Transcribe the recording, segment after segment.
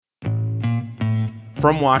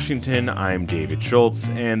From Washington, I'm David Schultz,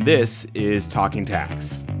 and this is Talking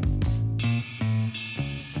Tax.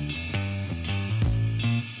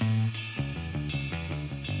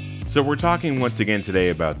 So we're talking once again today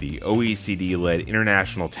about the OECD-led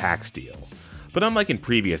international tax deal. But unlike in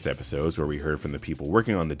previous episodes where we heard from the people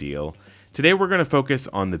working on the deal, today we're going to focus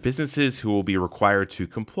on the businesses who will be required to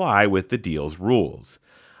comply with the deal's rules.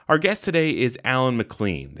 Our guest today is Alan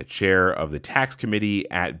McLean, the chair of the tax committee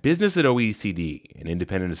at Business at OECD, an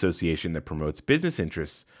independent association that promotes business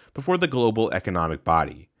interests before the global economic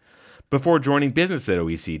body. Before joining Business at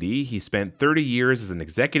OECD, he spent 30 years as an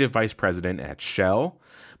executive vice president at Shell.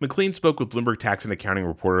 McLean spoke with Bloomberg tax and accounting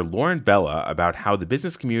reporter Lauren Vella about how the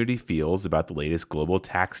business community feels about the latest global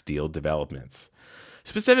tax deal developments.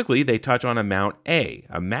 Specifically, they touch on Amount A,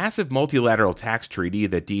 a massive multilateral tax treaty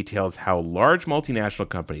that details how large multinational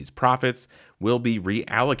companies' profits will be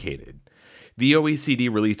reallocated. The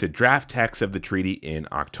OECD released a draft text of the treaty in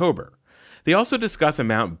October. They also discuss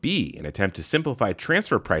Amount B, an attempt to simplify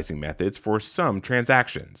transfer pricing methods for some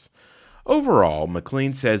transactions. Overall,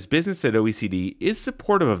 McLean says Business at OECD is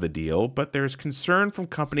supportive of the deal, but there's concern from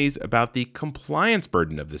companies about the compliance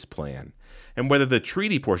burden of this plan, and whether the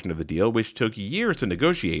treaty portion of the deal, which took years to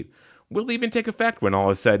negotiate, will even take effect when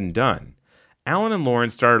all is said and done. Alan and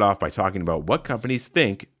Lauren started off by talking about what companies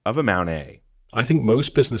think of Amount A. I think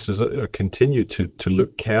most businesses continue to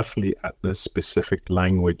look carefully at the specific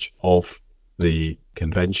language of the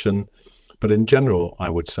convention. But in general, I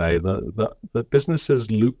would say that businesses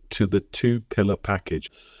look to the two-pillar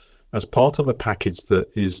package as part of a package that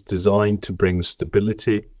is designed to bring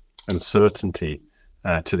stability and certainty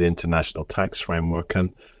to the international tax framework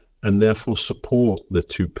and therefore support the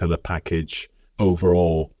two-pillar package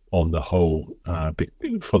overall on the whole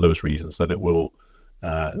for those reasons, that it will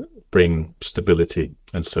bring stability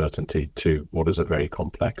and certainty to what is a very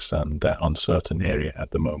complex and uncertain area at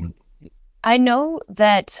the moment. I know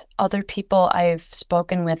that other people I've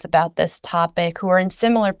spoken with about this topic who are in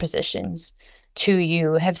similar positions to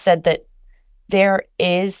you have said that there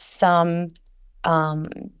is some,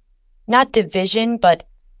 not division, but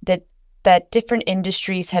that different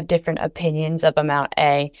industries have different opinions of Amount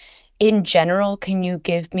A. In general, can you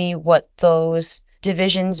give me what those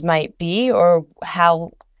divisions might be or how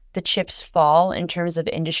the chips fall in terms of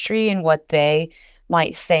industry and what they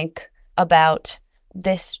might think about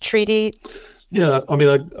this treaty? Yeah, I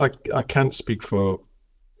mean, I can't speak for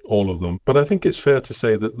all of them, but I think it's fair to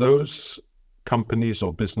say that those companies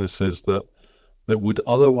or businesses that would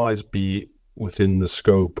otherwise be within the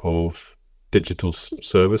scope of digital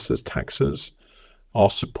services taxes are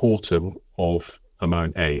supportive of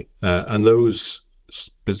Amount A. And those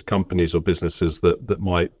companies or businesses that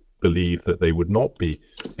might believe that they would not be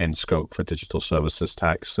in scope for digital services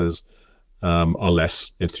taxes are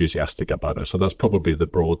less enthusiastic about it. So that's probably the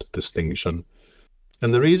broad distinction.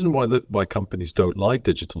 And the reason why companies don't like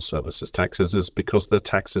digital services taxes is because they're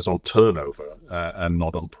taxes on turnover and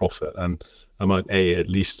not on profit. And Amount A at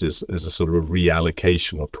least is a sort of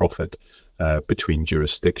reallocation of profit between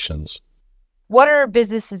jurisdictions. What are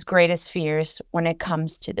businesses' greatest fears when it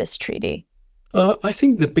comes to this treaty? I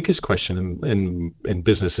think the biggest question in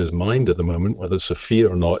businesses' mind at the moment, whether it's a fear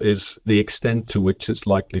or not, is the extent to which it's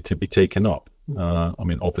likely to be taken up. I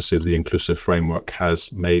mean, obviously, the inclusive framework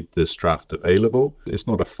has made this draft available. It's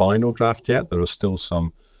not a final draft yet. There are still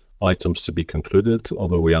some items to be concluded,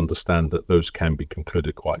 although we understand that those can be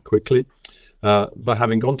concluded quite quickly. But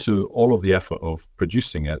having gone to all of the effort of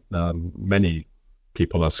producing it, many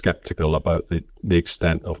people are skeptical about the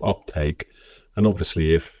extent of uptake. And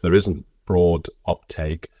obviously, if there isn't broad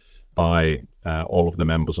uptake by all of the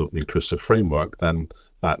members of the inclusive framework, then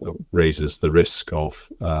that raises the risk of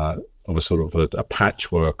a sort of a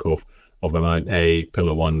patchwork of Amount A,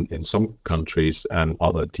 Pillar 1 in some countries and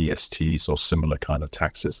other DSTs or similar kind of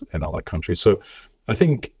taxes in other countries. So I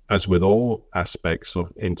think, as with all aspects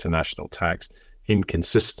of international tax,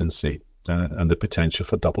 inconsistency and the potential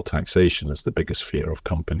for double taxation is the biggest fear of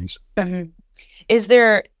companies. Mm-hmm. Is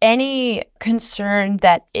there any concern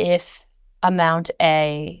that if Amount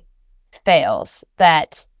A fails,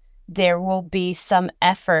 that there will be some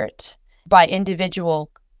effort by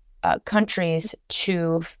individual countries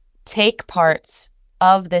to take parts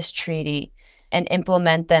of this treaty and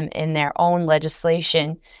implement them in their own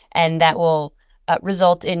legislation, and that will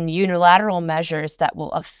result in unilateral measures that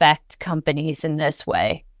will affect companies in this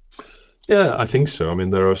way? Yeah, I think so. I mean,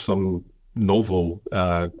 there are some novel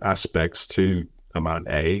aspects to Amount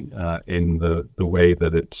A in the way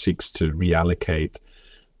that it seeks to reallocate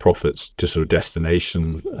profits to sort of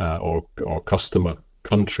destination or customer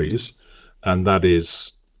countries. And that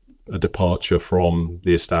is a departure from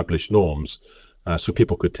the established norms. So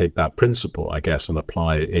people could take that principle, I guess, and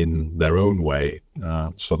apply it in their own way.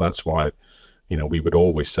 So that's why, we would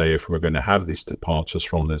always say if we're going to have these departures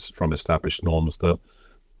from established norms, that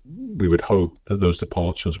we would hope that those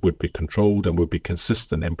departures would be controlled and would be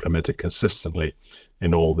consistent, implemented consistently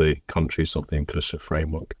in all the countries of the inclusive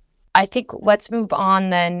framework. I think let's move on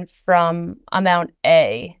then from amount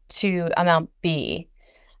A to amount B.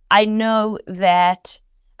 I know that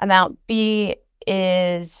amount B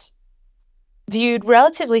is viewed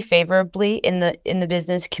relatively favorably in the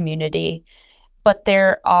business community, but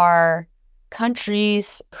there are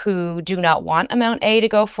countries who do not want amount A to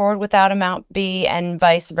go forward without amount B and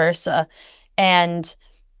vice versa. And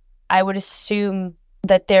I would assume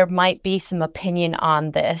that there might be some opinion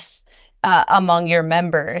on this among your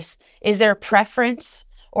members. Is there a preference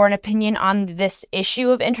or an opinion on this issue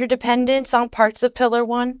of interdependence on parts of Pillar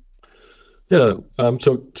 1? Yeah.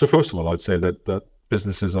 So first of all, I'd say that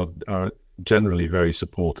businesses are generally very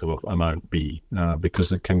supportive of amount B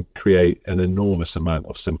because it can create an enormous amount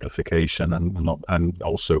of simplification and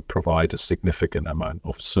also provide a significant amount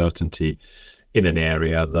of certainty in an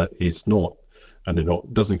area that is not, and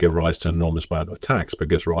it doesn't give rise to an enormous amount of tax, but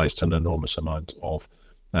gives rise to an enormous amount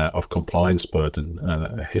of compliance burden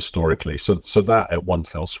historically. So that at one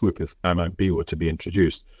fell swoop, if amount B were to be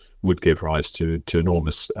introduced, would give rise to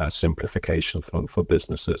enormous simplification for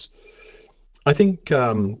businesses. I think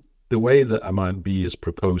the way that amount B is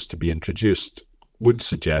proposed to be introduced would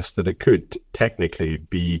suggest that it could technically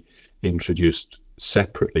be introduced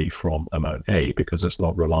separately from amount A because it's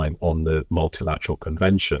not relying on the multilateral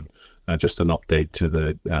convention, just an update to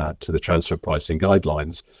the transfer pricing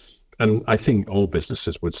guidelines. And I think all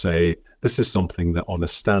businesses would say this is something that on a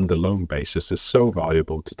standalone basis is so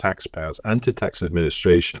valuable to taxpayers and to tax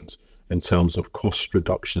administrations in terms of cost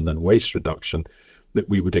reduction and waste reduction that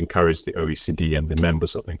we would encourage the OECD and the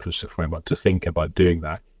members of the Inclusive Framework to think about doing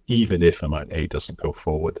that, even if amount A doesn't go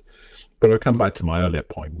forward. But I'll come back to my earlier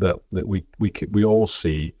point that we all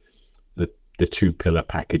see the two-pillar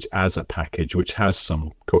package as a package which has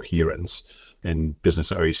some coherence. In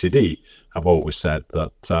business at OECD, I've always said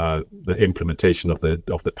that the implementation of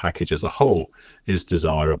the package as a whole is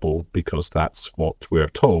desirable because that's what we're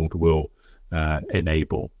told will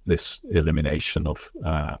enable this elimination of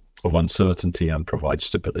uncertainty and provide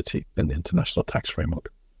stability in the international tax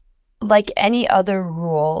framework. Like any other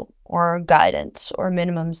rule or guidance or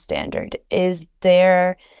minimum standard, is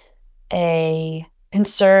there a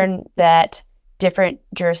concern that different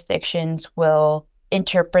jurisdictions will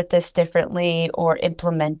interpret this differently or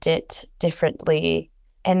implement it differently?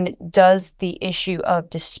 And does the issue of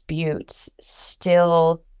disputes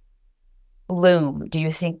still loom? Do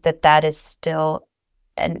you think that is still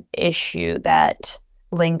an issue that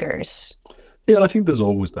lingers? Yeah, I think there's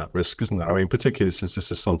always that risk, isn't there? I mean, particularly since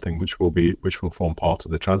this is something which will form part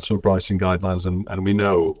of the transfer pricing guidelines, and we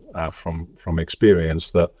know from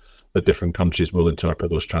experience that the different countries will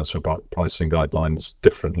interpret those transfer pricing guidelines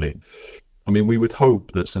differently. I mean, we would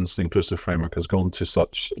hope that since the Inclusive Framework has gone to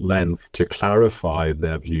such length to clarify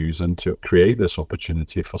their views and to create this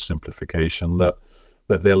opportunity for simplification, that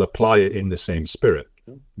they'll apply it in the same spirit,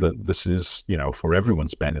 that this is, for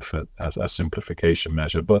everyone's benefit as a simplification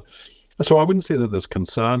measure. But so I wouldn't say that there's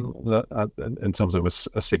concern that, in terms of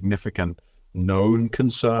a significant known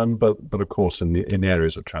concern, but of course in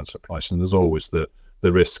areas of transfer pricing, there's always the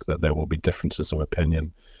risk that there will be differences of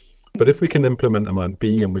opinion. But if we can implement amount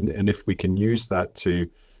B and if we can use that to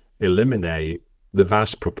eliminate the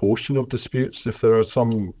vast proportion of disputes, if there are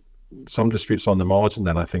some disputes on the margin,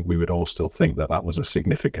 then I think we would all still think that was a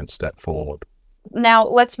significant step forward. Now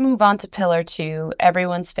let's move on to Pillar 2,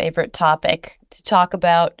 everyone's favorite topic, to talk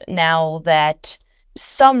about now that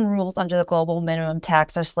some rules under the global minimum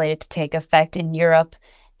tax are slated to take effect in Europe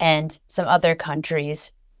and some other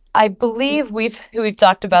countries. I believe we've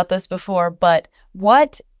talked about this before, but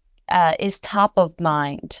what is top of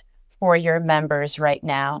mind for your members right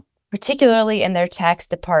now, particularly in their tax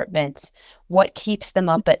departments? What keeps them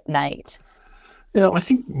up at night? Yeah, I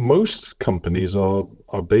think most companies are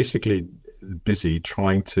basically busy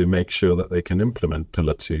trying to make sure that they can implement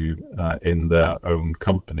Pillar 2 in their own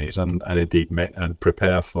companies and indeed and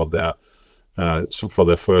prepare for their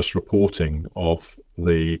first reporting of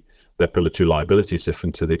their Pillar 2 liabilities, if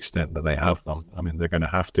and to the extent that they have them. I mean, they're going to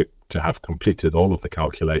have to have completed all of the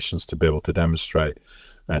calculations to be able to demonstrate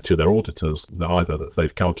to their auditors that either that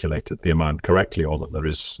they've calculated the amount correctly or that there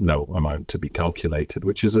is no amount to be calculated,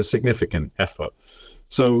 which is a significant effort.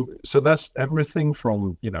 So that's everything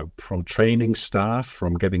from training staff,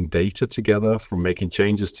 from getting data together, from making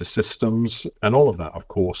changes to systems, and all of that, of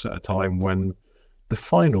course, at a time when the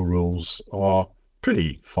final rules are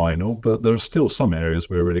pretty final, but there are still some areas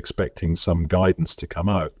where we're expecting some guidance to come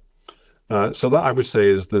out. So that, I would say,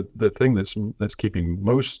 is the thing that's keeping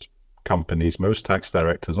most companies, most tax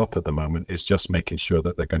directors up at the moment, is just making sure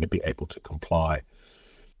that they're going to be able to comply.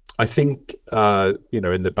 I think,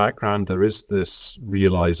 in the background, there is this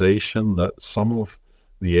realization that some of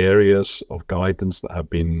the areas of guidance that have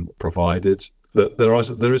been provided, that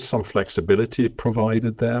there is some flexibility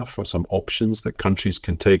provided there for some options that countries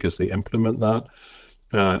can take as they implement that.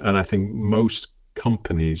 And I think most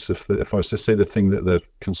companies, if I was to say the thing that they're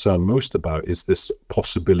concerned most about, is this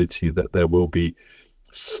possibility that there will be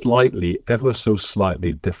ever so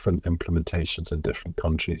slightly different implementations in different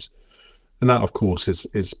countries. And that, of course,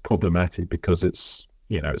 is problematic because it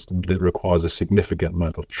requires a significant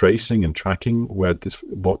amount of tracing and tracking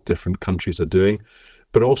what different countries are doing,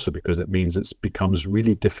 but also because it means it becomes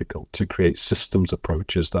really difficult to create systems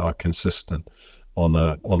approaches that are consistent on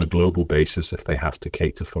a global basis if they have to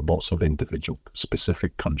cater for lots of individual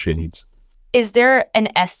specific country needs. Is there an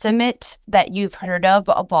estimate that you've heard of,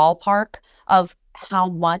 a ballpark of how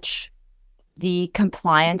much the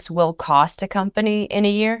compliance will cost a company in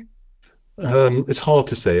a year? It's hard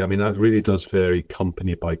to say. I mean, that really does vary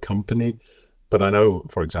company by company. But I know,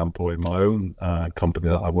 for example, in my own company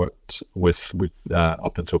that I worked with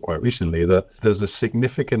up until quite recently, that there's a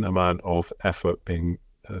significant amount of effort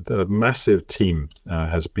the massive team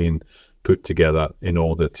has been put together in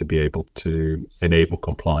order to be able to enable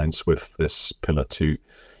compliance with this Pillar 2.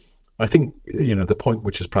 I think, the point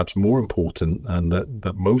which is perhaps more important and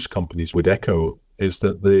that most companies would echo is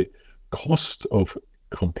that the cost of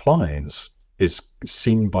compliance is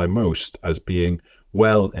seen by most as being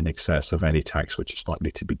well in excess of any tax which is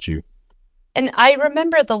likely to be due. And I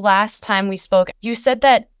remember the last time we spoke, you said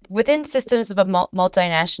that within systems of a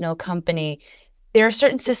multinational company, there are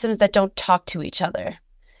certain systems that don't talk to each other.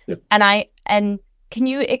 Yep. And can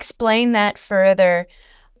you explain that further?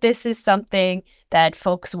 This is something that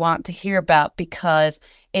folks want to hear about because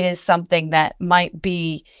it is something that might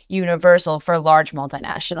be universal for large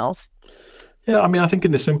multinationals. Yeah, I mean, I think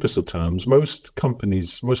in the simplest of terms, most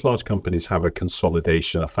large companies have a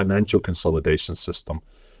financial consolidation system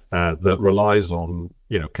that relies on,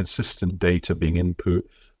 consistent data being input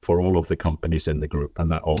for all of the companies in the group,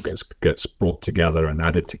 and that all gets brought together and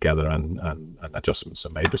added together, and adjustments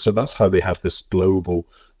are made. So that's how they have this global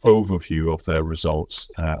overview of their results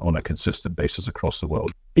on a consistent basis across the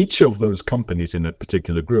world. Each of those companies in a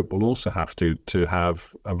particular group will also have to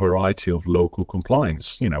have a variety of local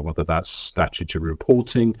compliance, whether that's statutory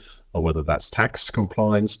reporting or whether that's tax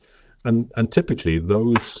compliance. And typically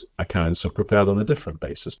those accounts are prepared on a different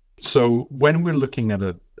basis. So when we're looking at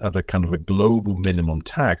a kind of a global minimum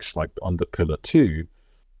tax, like under Pillar 2,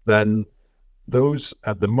 then those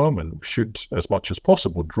at the moment should, as much as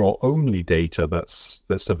possible, draw only data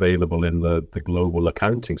that's available in the global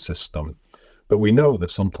accounting system. But we know that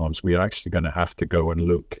sometimes we are actually going to have to go and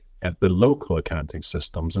look at the local accounting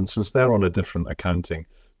systems. And since they're on a different accounting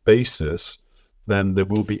basis, then there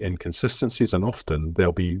will be inconsistencies, and often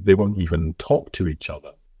they won't even talk to each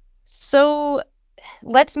other. So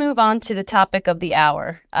let's move on to the topic of the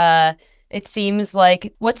hour. It seems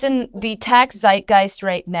like what's in the tax zeitgeist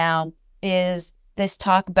right now is this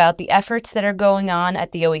talk about the efforts that are going on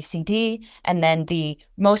at the OECD and then the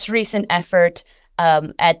most recent effort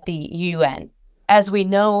at the UN. As we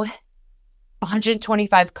know,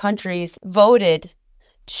 125 countries voted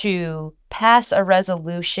to pass a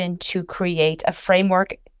resolution to create a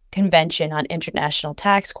framework convention on international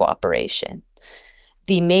tax cooperation.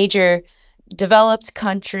 The major developed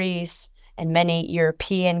countries and many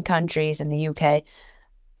European countries and the UK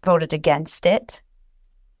voted against it.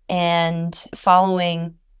 And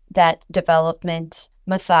following that development,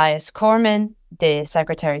 Matthias Cormann, the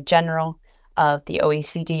Secretary General of the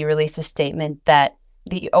OECD, released a statement that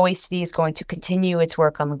the OECD is going to continue its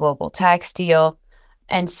work on the global tax deal.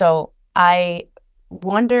 And so I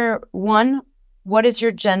wonder, one, what is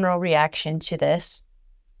your general reaction to this?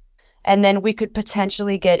 And then we could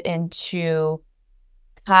potentially get into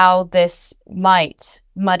how this might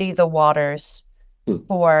muddy the waters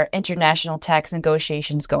for international tax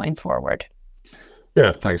negotiations going forward.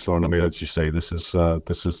 Yeah, thanks, Lauren. I mean, as you say, this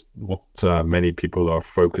is what many people are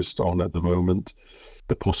focused on at the moment.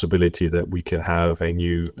 The possibility that we can have a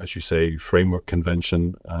new, as you say, framework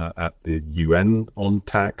convention at the UN on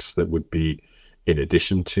tax that would be in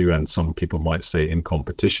addition to, and some people might say in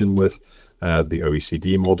competition with, the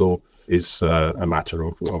OECD model is a matter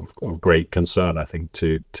of great concern, I think,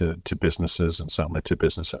 to businesses and certainly to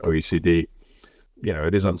business at OECD.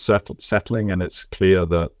 It is unsettling, and it's clear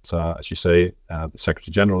that, as you say, the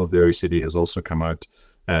Secretary General of the OECD has also come out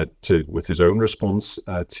with his own response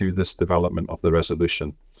to this development of the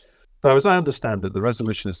resolution. Now, as I understand it, the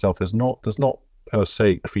resolution itself does not per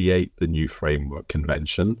se create the new framework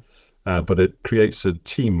convention, but it creates a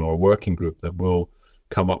team or a working group that will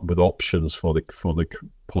come up with options for the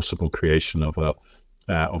possible creation of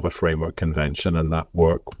a framework convention, and that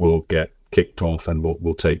work will get kicked off and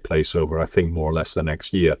will take place over, I think, more or less the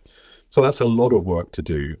next year. So that's a lot of work to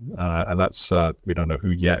do, and that's we don't know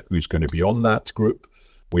who's going to be on that group.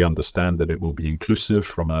 We understand that it will be inclusive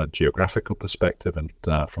from a geographical perspective and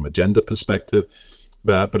from a gender perspective,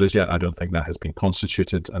 but as yet I don't think that has been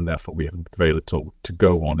constituted, and therefore we have very little to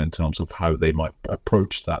go on in terms of how they might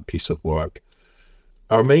approach that piece of work.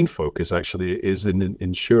 Our main focus actually is in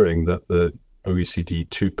ensuring that the OECD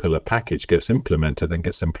two-pillar package gets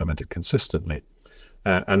implemented consistently.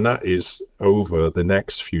 And that is over the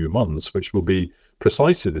next few months, which will be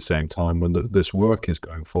precisely the same time when this work is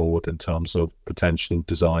going forward in terms of potential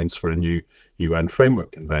designs for a new UN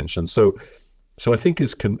framework convention. So I think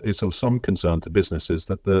it's of some concern to businesses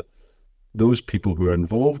that those people who are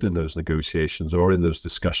involved in those negotiations or in those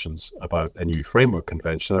discussions about a new framework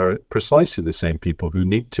convention are precisely the same people who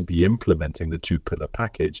need to be implementing the two-pillar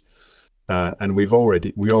package. And we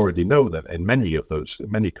already know that in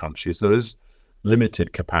many countries there is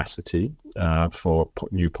limited capacity for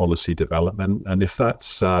new policy development, and if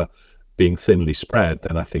that's being thinly spread,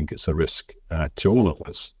 then I think it's a risk to all of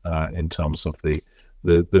us in terms of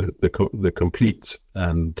the complete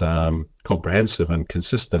and comprehensive and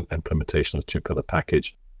consistent implementation of the two-pillar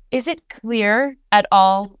package. Is it clear at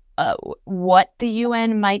all what the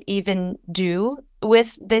UN might even do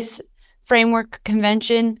with this framework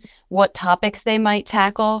convention, what topics they might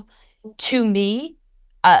tackle? To me,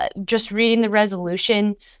 just reading the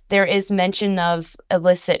resolution, there is mention of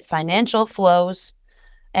illicit financial flows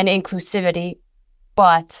and inclusivity,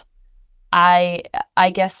 but I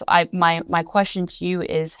guess my question to you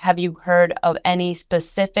is, have you heard of any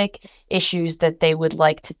specific issues that they would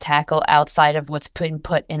like to tackle outside of what's been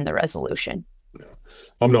put in the resolution?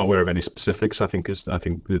 I'm not aware of any specifics. I think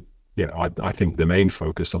the main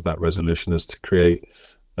focus of that resolution is to create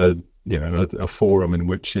a forum in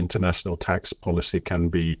which international tax policy can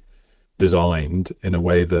be designed in a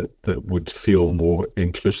way that would feel more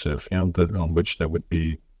inclusive, on which there would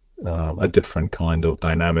be a different kind of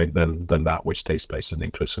dynamic than that which takes place in the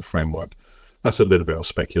inclusive framework. That's a little bit of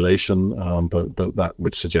speculation, but that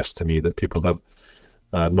would suggest to me that people have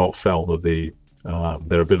not felt that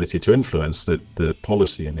their ability to influence the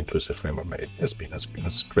policy in the inclusive framework has been as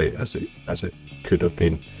great as it could have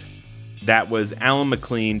been. That was Alan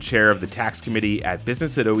McLean, chair of the Tax Committee at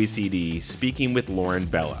Business at OECD, speaking with Lauren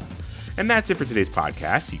Bella. And that's it for today's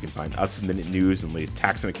podcast. You can find up-to-the-minute news and latest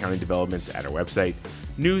tax and accounting developments at our website,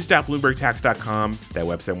 news.bloombergtax.com. That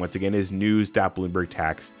website, once again, is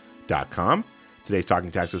news.bloombergtax.com. Today's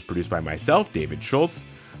Talking Tax was produced by myself, David Schultz.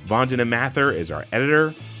 Vandana Mathur is our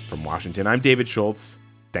editor. From Washington, I'm David Schultz.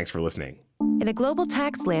 Thanks for listening. In a global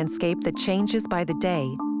tax landscape that changes by the day,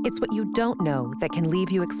 it's what you don't know that can leave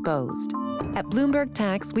you exposed. At Bloomberg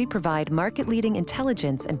Tax, we provide market-leading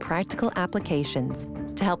intelligence and practical applications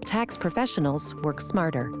to help tax professionals work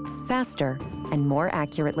smarter, faster, and more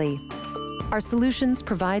accurately. Our solutions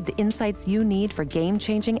provide the insights you need for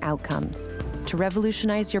game-changing outcomes. To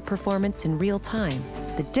revolutionize your performance in real time,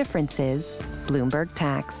 the difference is Bloomberg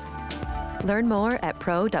Tax. Learn more at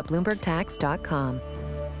pro.bloombergtax.com.